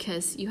failure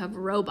because you have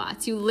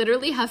robots. You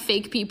literally have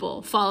fake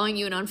people following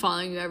you and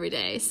unfollowing you every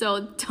day.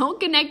 So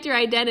don't connect your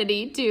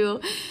identity to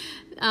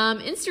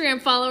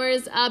Instagram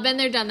followers. Been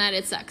there, done that.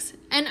 It sucks.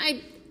 And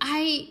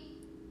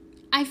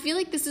I feel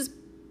like this is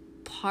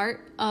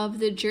part of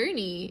the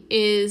journey,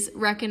 is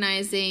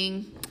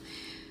recognizing,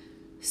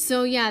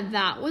 so yeah,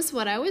 that was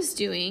what I was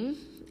doing.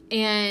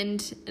 And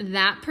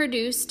that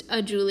produced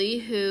a Julie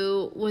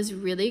who was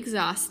really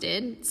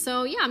exhausted.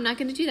 So yeah, I'm not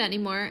going to do that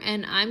anymore.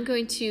 And I'm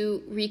going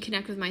to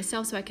reconnect with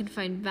myself so I can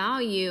find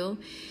value,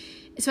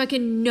 so I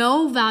can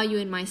know value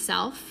in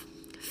myself,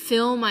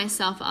 fill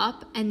myself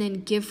up, and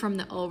then give from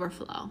the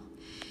overflow.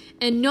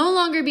 And no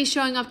longer be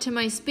showing up to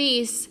my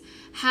space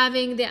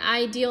having the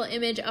ideal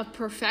image of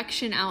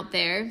perfection out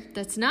there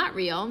that's not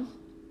real,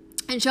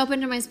 and show up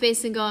into my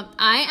space and go,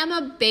 I am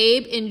a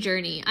babe in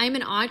journey. I'm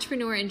an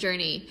entrepreneur in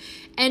journey.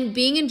 And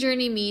being in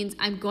journey means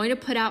I'm going to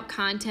put out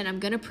content. I'm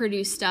going to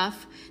produce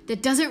stuff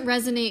that doesn't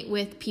resonate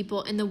with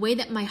people in the way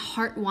that my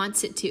heart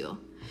wants it to.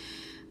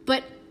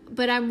 But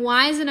I'm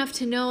wise enough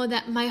to know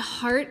that my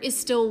heart is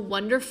still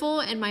wonderful,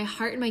 and my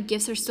heart and my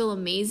gifts are still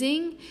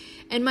amazing.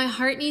 And my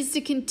heart needs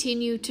to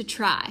continue to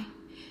try.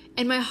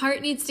 And my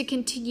heart needs to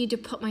continue to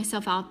put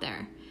myself out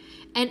there.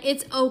 And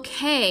it's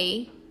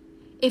okay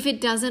if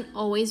it doesn't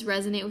always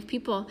resonate with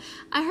people.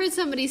 I heard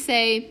somebody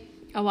say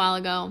a while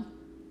ago,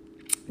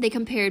 they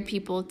compared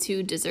people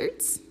to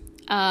desserts.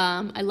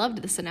 I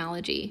loved this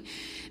analogy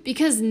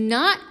because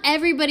not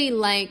everybody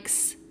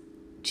likes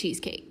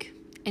cheesecake,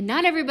 and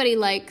not everybody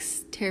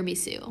likes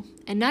tiramisu,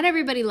 and not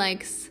everybody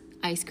likes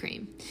ice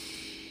cream.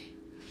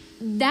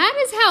 That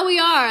is how we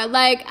are.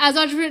 Like, as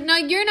entrepreneurs, no,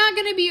 you're not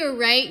going to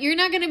be you're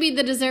not going to be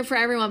the dessert for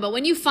everyone. But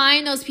when you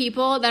find those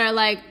people that are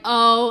like,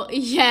 oh,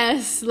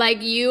 yes,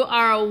 like you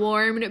are a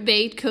warm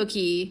baked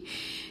cookie,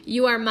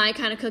 you are my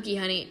kind of cookie,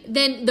 honey,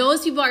 then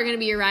those people are going to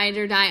be your ride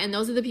or die. And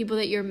those are the people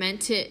that you're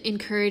meant to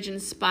encourage,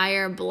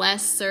 inspire,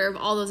 bless, serve,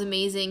 all those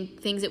amazing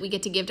things that we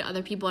get to give to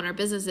other people in our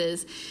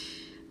businesses.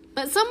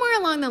 But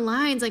somewhere along the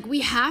lines, like, we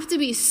have to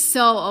be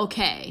so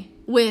okay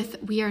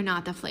with, we are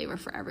not the flavor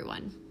for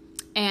everyone.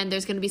 And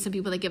there's going to be some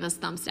people that give us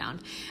thumbs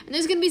down. And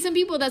there's going to be some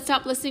people that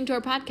stop listening to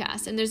our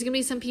podcast. And there's going to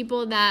be some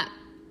people that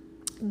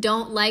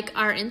don't like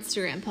our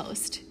Instagram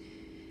post.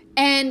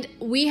 And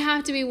we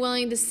have to be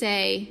willing to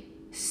say,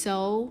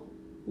 so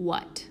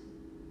what?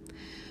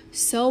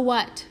 So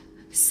what?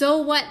 So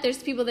what?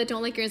 There's people that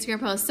don't like your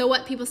Instagram post. So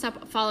what? People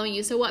stop following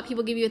you. So what?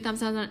 People give you a thumbs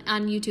down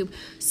on YouTube.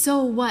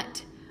 So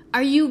what?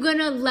 Are you going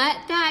to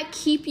let that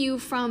keep you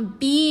from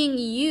being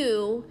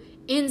you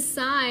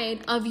inside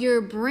of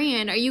your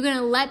brand? Are you going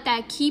to let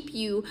that keep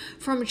you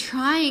from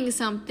trying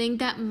something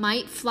that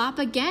might flop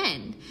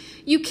again?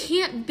 You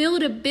can't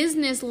build a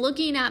business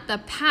looking at the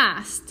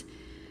past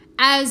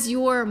as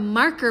your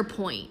marker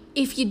point.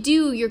 If you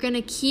do, you're going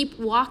to keep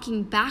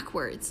walking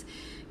backwards.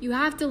 You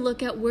have to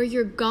look at where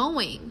you're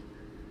going.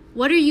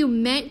 What are you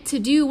meant to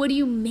do? What are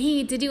you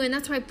made to do? And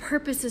that's why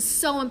purpose is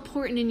so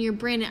important in your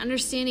brand, and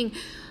understanding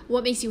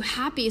what makes you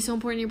happy is so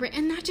important in your brand.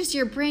 And not just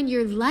your brand,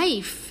 your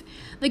life.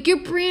 Like,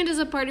 your brand is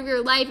a part of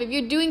your life. If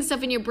you're doing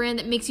stuff in your brand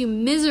that makes you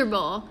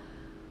miserable,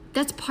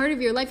 that's part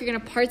of your life. You're going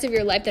to have parts of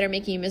your life that are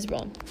making you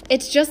miserable.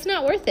 It's just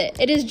not worth it.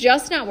 It is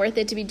just not worth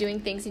it to be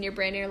doing things in your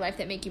brand, in your life,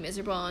 that make you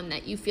miserable, and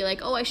that you feel like,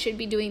 oh, I should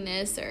be doing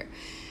this, or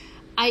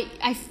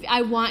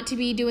I want to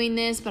be doing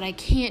this, but I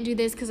can't do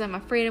this because I'm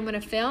afraid I'm going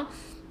to fail.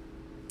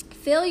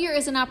 Failure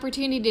is an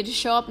opportunity to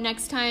show up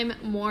next time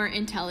more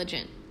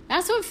intelligent.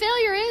 That's what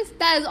failure is.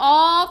 That is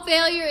all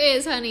failure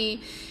is,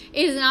 honey.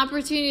 It is an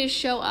opportunity to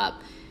show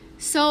up.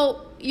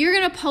 So you're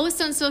going to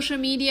post on social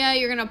media,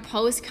 you're going to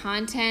post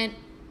content,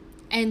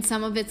 and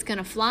some of it's going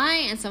to fly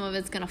and some of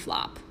it's going to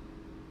flop.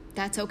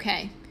 That's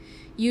okay.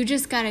 You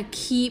just got to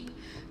keep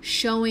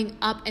showing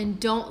up, and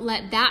don't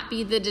let that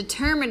be the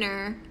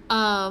determiner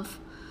of,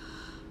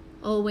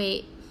 oh,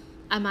 wait,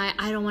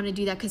 I don't want to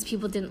do that because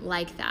people didn't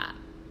like that.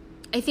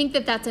 I think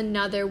that that's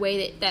another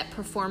way that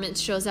performance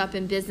shows up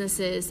in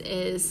businesses,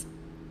 is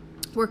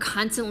we're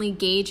constantly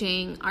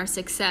gauging our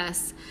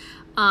success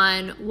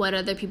on what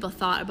other people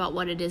thought about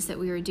what it is that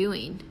we were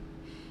doing.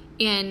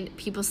 And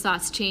people's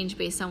thoughts change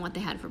based on what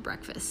they had for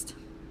breakfast.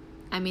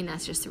 I mean,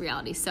 that's just the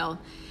reality. So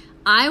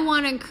I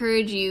want to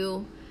encourage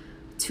you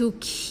to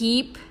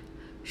keep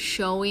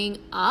showing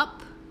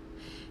up,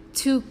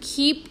 to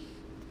keep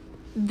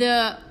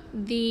the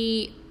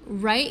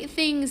right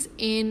things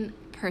in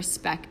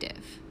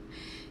perspective.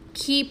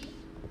 Keep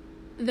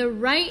the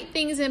right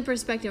things in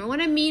perspective. And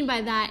what I mean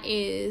by that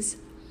is,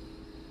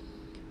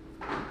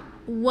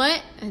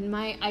 and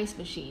my ice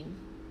machine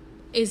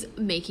is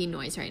making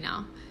noise right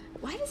now.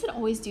 why does it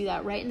always do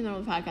that right in the middle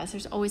of the podcast?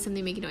 There's always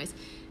something making noise.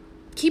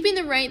 Keeping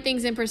the right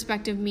things in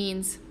perspective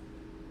means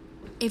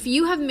if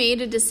you have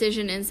made a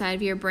decision inside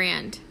of your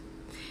brand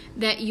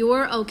that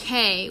you're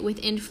okay with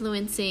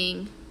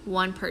influencing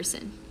one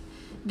person,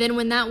 then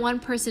when that one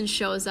person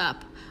shows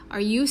up, are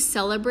you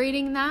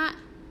celebrating that?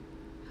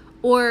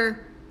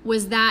 Or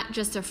was that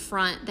just a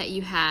front that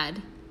you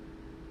had,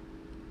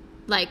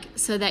 like,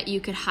 so that you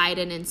could hide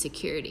an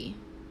insecurity?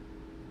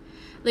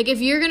 Like,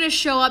 if you're going to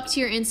show up to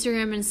your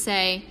Instagram and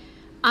say,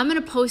 I'm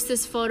going to post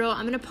this photo,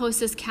 I'm going to post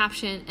this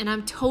caption, and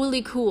I'm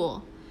totally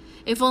cool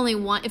if it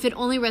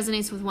only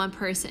resonates with one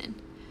person.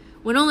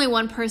 When only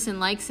one person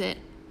likes it,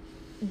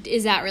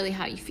 is that really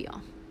how you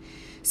feel?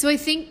 So I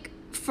think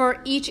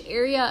for each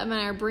area of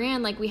our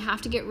brand, like, we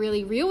have to get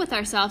really real with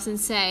ourselves and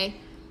say,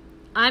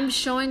 I'm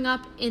showing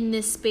up in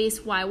this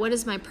space. Why? What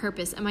is my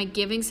purpose? Am I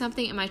giving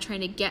something? Am I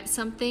trying to get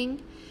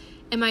something?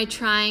 Am I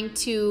trying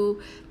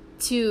to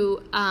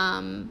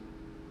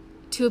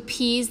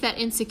appease that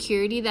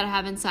insecurity that I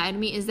have inside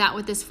me? Is that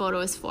what this photo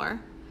is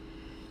for?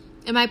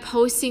 Am I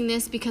posting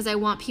this because I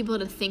want people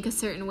to think a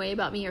certain way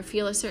about me or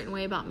feel a certain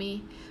way about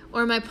me?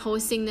 Or am I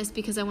posting this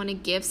because I want to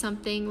give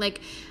something?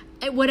 Like,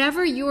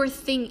 whatever your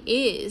thing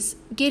is,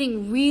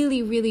 getting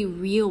really, really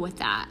real with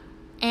that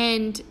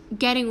and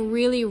getting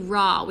really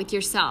raw with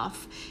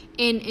yourself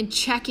and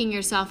checking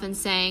yourself and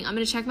saying, I'm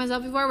going to check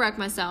myself before I wreck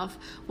myself.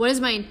 What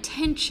is my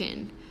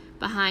intention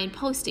behind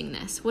posting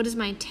this? What is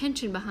my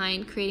intention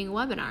behind creating a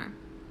webinar?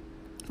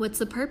 What's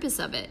the purpose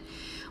of it?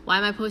 Why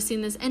am I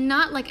posting this? And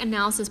not like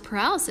analysis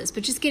paralysis,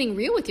 but just getting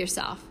real with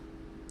yourself.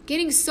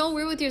 Getting so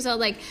real with yourself.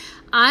 Like,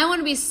 I want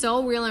to be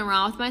so real and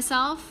raw with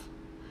myself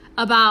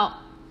about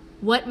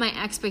what my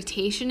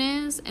expectation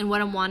is and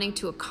what I'm wanting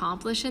to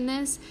accomplish in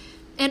this.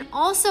 And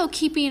also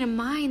keeping in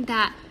mind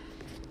that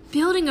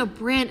building a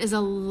brand is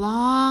a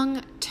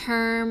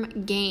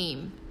long-term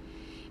game.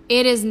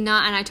 It is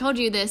not, and I told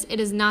you this, it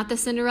is not the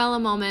Cinderella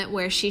moment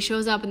where she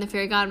shows up and the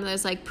fairy godmother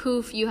is like,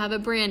 poof, you have a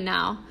brand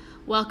now.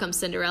 Welcome,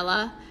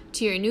 Cinderella,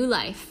 to your new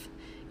life.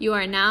 You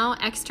are now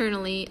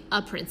externally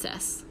a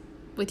princess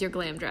with your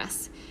glam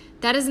dress.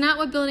 That is not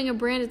what building a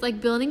brand is.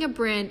 Like, building a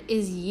brand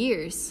is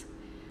years.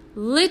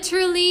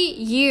 Literally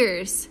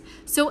years.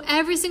 So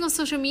every single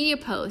social media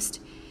post,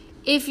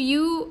 if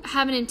you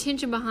have an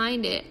intention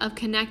behind it of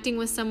connecting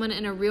with someone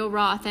in a real,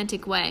 raw,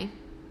 authentic way,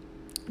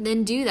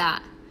 then do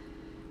that.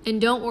 And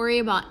don't worry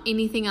about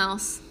anything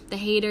else. The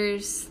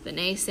haters, the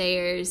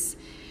naysayers,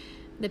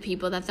 the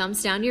people that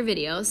thumbs down your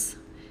videos.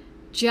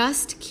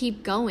 Just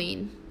keep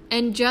going.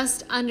 And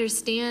just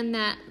understand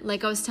that,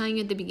 like I was telling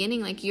you at the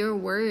beginning, like, your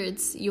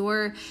words,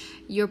 your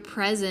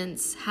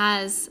presence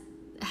has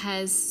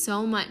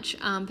so much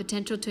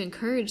potential to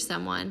encourage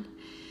someone.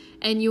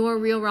 And your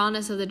real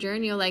rawness of the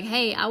journey, you're like,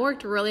 hey, I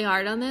worked really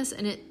hard on this,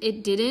 and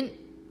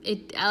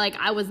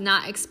I was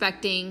not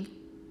expecting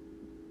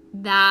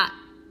that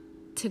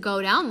to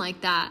go down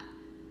like that.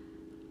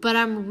 But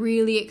I'm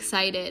really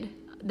excited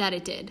that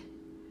it did.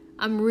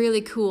 I'm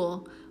really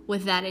cool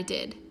with that it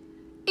did.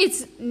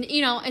 It's,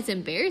 it's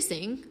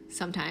embarrassing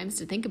sometimes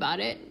to think about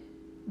it,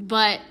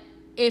 but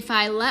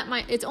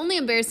it's only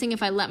embarrassing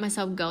if I let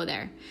myself go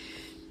there.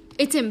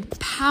 It's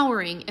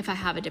empowering if I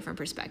have a different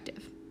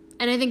perspective.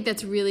 And I think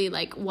that's really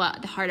like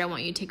what the heart I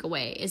want you to take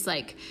away is,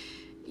 like,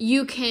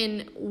 you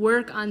can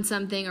work on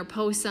something or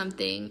post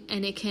something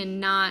and it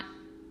cannot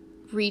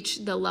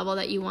reach the level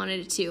that you wanted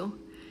it to.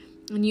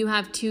 And you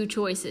have two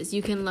choices.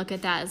 You can look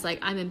at that as like,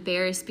 I'm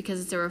embarrassed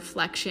because it's a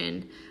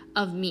reflection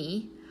of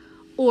me.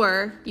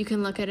 Or you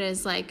can look at it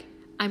as like,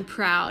 I'm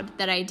proud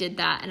that I did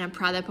that, and I'm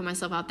proud that I put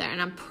myself out there,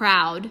 and I'm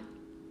proud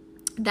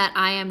that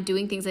I am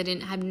doing things I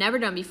have never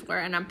done before,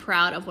 and I'm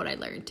proud of what I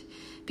learned,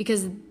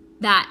 because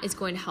that is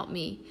going to help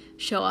me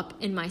show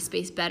up in my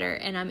space better,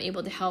 and I'm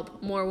able to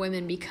help more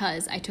women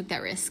because I took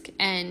that risk,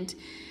 and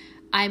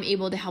I'm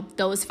able to help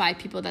those 5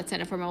 people that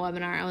signed up for my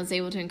webinar. I was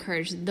able to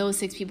encourage those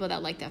 6 people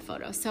that liked that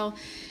photo. So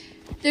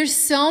there's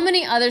so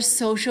many other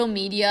social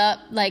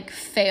media like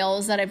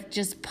fails that I've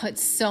just put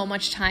so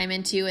much time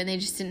into, and they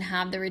just didn't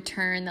have the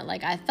return that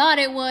like I thought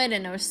it would,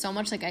 and there was so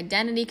much like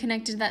identity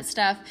connected to that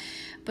stuff.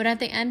 But at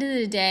the end of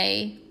the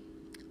day,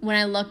 when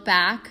I look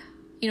back,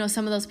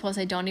 some of those posts,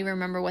 I don't even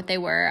remember what they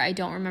were. I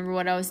don't remember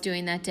what I was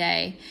doing that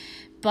day.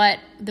 But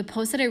the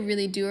posts that I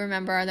really do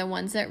remember are the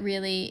ones that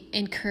really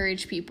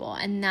encourage people,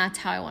 and that's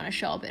how I want to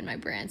show up in my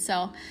brand.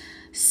 So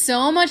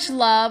much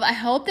love. I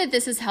hope that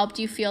this has helped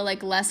you feel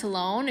like less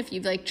alone. If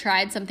you've like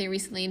tried something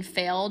recently and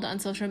failed on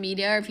social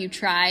media, or if you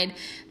tried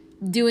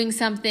doing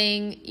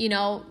something,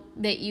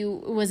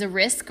 that was a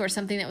risk or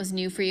something that was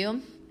new for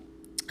you,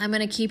 I'm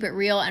going to keep it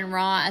real and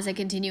raw as I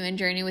continue in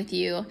journey with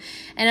you.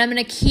 And I'm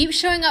going to keep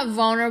showing up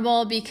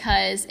vulnerable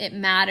because it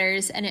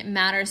matters, and it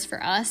matters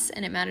for us,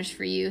 and it matters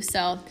for you.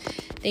 So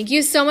thank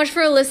you so much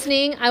for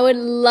listening. I would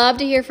love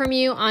to hear from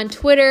you on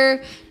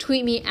Twitter.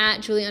 Tweet me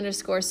at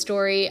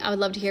Julie_story. I would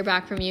love to hear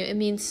back from you. It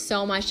means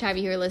so much to have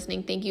you here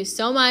listening. Thank you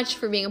so much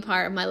for being a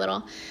part of my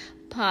little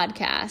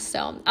podcast.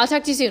 So I'll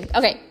talk to you soon.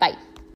 Okay, bye.